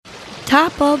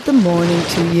Top of the morning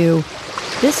to you.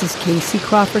 This is Casey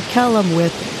Crawford Kellum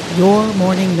with Your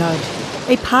Morning Nudge,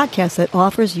 a podcast that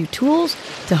offers you tools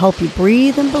to help you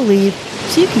breathe and believe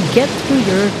so you can get through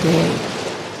your day.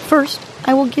 First,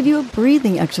 I will give you a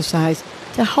breathing exercise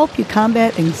to help you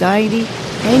combat anxiety,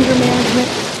 anger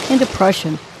management, and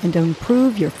depression, and to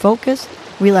improve your focus,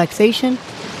 relaxation,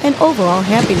 and overall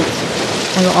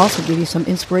happiness. I will also give you some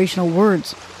inspirational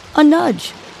words, a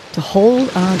nudge, to hold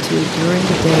on to during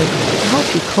the day to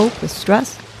help you cope with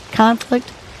stress, conflict,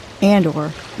 and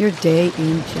or your day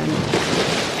in general.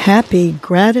 Happy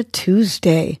Gratitude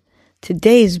Tuesday.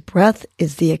 Today's breath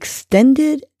is the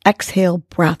extended exhale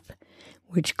breath,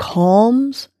 which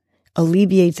calms,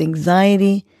 alleviates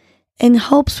anxiety, and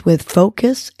helps with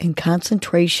focus and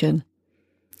concentration.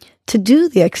 To do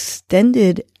the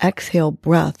extended exhale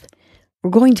breath, we're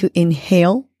going to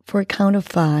inhale for a count of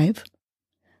 5.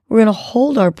 We're going to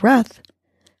hold our breath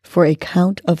for a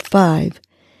count of 5,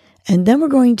 and then we're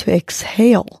going to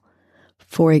exhale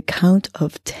for a count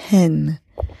of 10.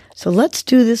 So let's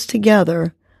do this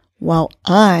together while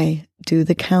I do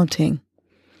the counting.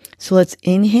 So let's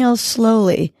inhale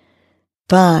slowly.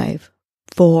 5,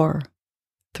 4,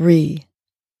 3,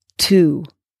 2,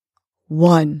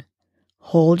 1.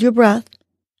 Hold your breath.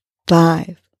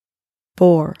 5,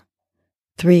 4,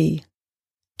 3,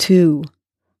 2,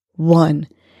 1.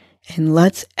 And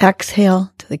let's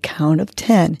exhale to the count of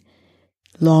 10.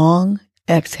 Long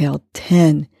exhale.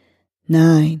 10,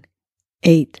 9,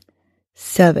 8,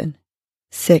 7,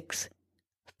 6,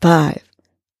 5,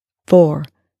 4,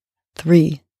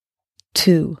 3,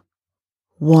 2,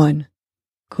 1.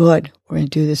 Good. We're going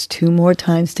to do this 2 more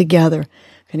times together.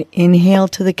 I'm going to inhale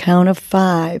to the count of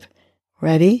 5.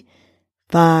 Ready?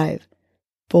 5,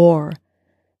 4,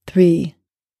 3,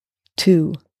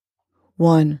 2,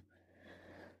 1.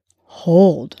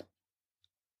 Hold.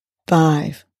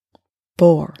 5,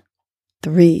 4,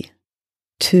 3,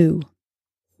 2,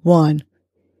 1.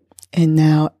 And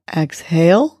now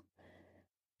exhale.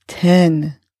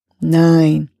 10,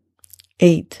 9,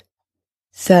 8,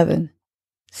 7,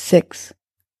 6,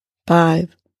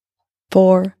 5,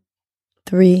 4,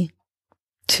 3,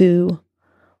 2,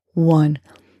 1.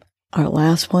 Our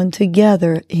last one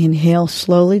together. Inhale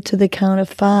slowly to the count of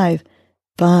 5.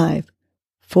 5,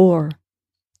 4,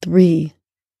 3,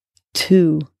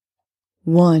 2,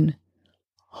 1.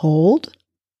 Hold.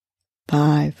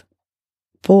 5,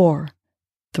 4,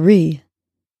 3,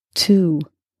 2,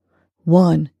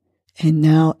 1. And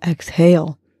now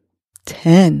exhale.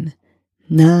 10,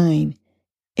 9,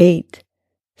 8,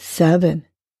 7,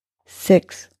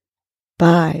 6,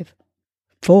 5,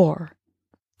 4,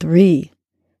 3,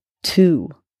 2,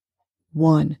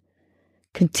 1.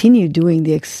 Continue doing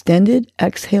the extended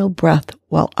exhale breath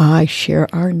while I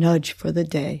share our nudge for the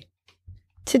day.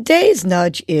 Today's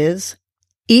nudge is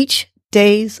each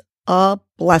day's a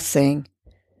blessing.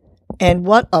 And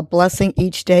what a blessing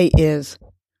each day is.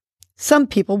 Some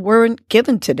people weren't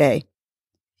given today.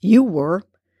 You were.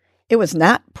 It was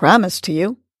not promised to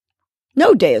you.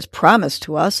 No day is promised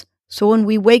to us. So when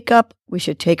we wake up, we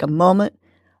should take a moment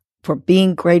for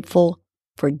being grateful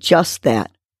for just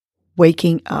that,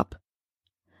 waking up.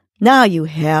 Now you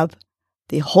have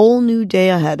the whole new day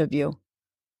ahead of you.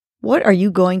 What are you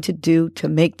going to do to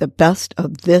make the best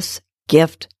of this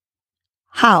gift?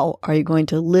 How are you going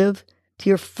to live to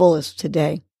your fullest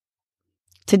today?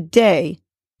 Today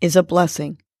is a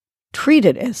blessing. Treat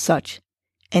it as such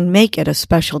and make it a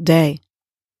special day.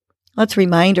 Let's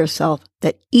remind ourselves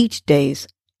that each day's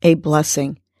a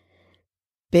blessing.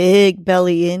 Big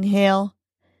belly inhale.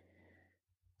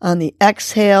 On the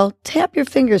exhale, tap your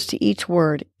fingers to each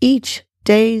word. Each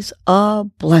day's a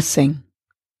blessing.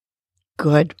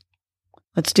 Good.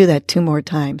 Let's do that 2 more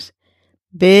times.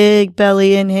 Big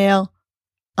belly inhale.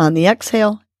 On the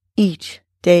exhale, each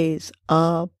day's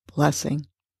a blessing.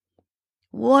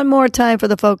 1 more time for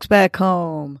the folks back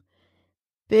home.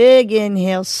 Big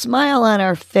inhale, smile on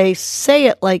our face, say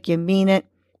it like you mean it.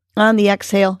 On the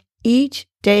exhale, each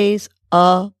day's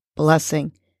a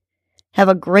blessing. Have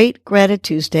a great Gratitude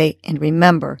Tuesday, and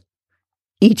remember,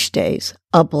 each day's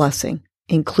a blessing,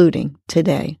 including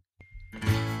today.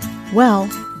 Well,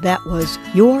 that was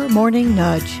your morning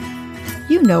nudge.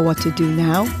 You know what to do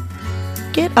now.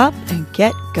 Get up and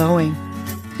get going.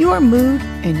 Your mood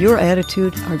and your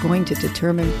attitude are going to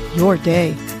determine your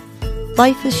day.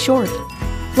 Life is short.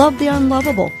 Love the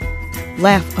unlovable.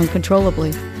 Laugh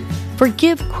uncontrollably.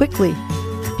 Forgive quickly.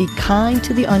 Be kind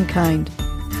to the unkind.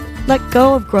 Let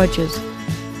go of grudges.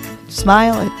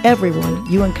 Smile at everyone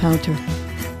you encounter.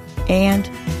 And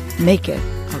make it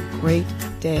a great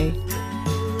day.